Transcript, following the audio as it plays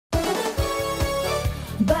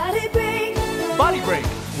BodyBreak.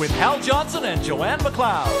 BodyBreak with Hal Johnson and Joanne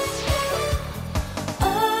McLeod.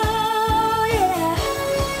 Oh,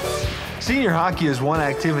 yeah. Senior hockey is one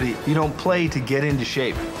activity you don't play to get into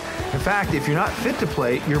shape. In fact, if you're not fit to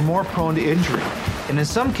play, you're more prone to injury. And in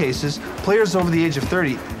some cases, players over the age of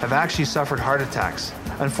 30 have actually suffered heart attacks.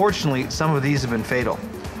 Unfortunately, some of these have been fatal.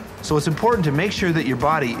 So it's important to make sure that your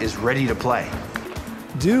body is ready to play.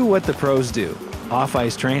 Do what the pros do,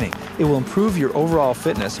 off-ice training. It will improve your overall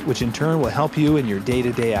fitness, which in turn will help you in your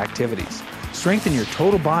day-to-day activities. Strengthen your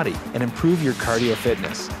total body and improve your cardio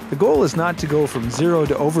fitness. The goal is not to go from zero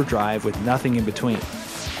to overdrive with nothing in between.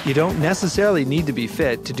 You don't necessarily need to be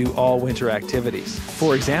fit to do all winter activities.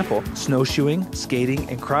 For example, snowshoeing, skating,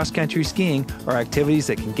 and cross-country skiing are activities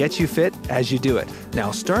that can get you fit as you do it. Now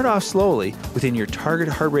start off slowly within your target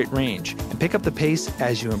heart rate range and pick up the pace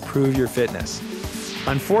as you improve your fitness.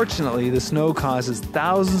 Unfortunately, the snow causes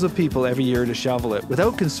thousands of people every year to shovel it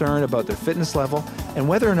without concern about their fitness level and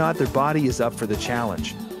whether or not their body is up for the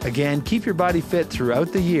challenge. Again, keep your body fit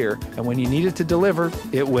throughout the year, and when you need it to deliver,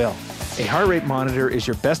 it will. A heart rate monitor is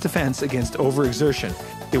your best defense against overexertion.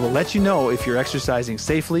 It will let you know if you're exercising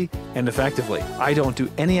safely and effectively. I don't do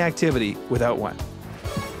any activity without one.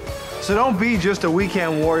 So don't be just a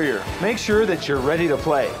weekend warrior. Make sure that you're ready to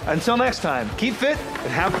play. Until next time, keep fit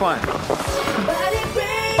and have fun.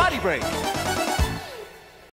 BodyBreak. BodyBreak.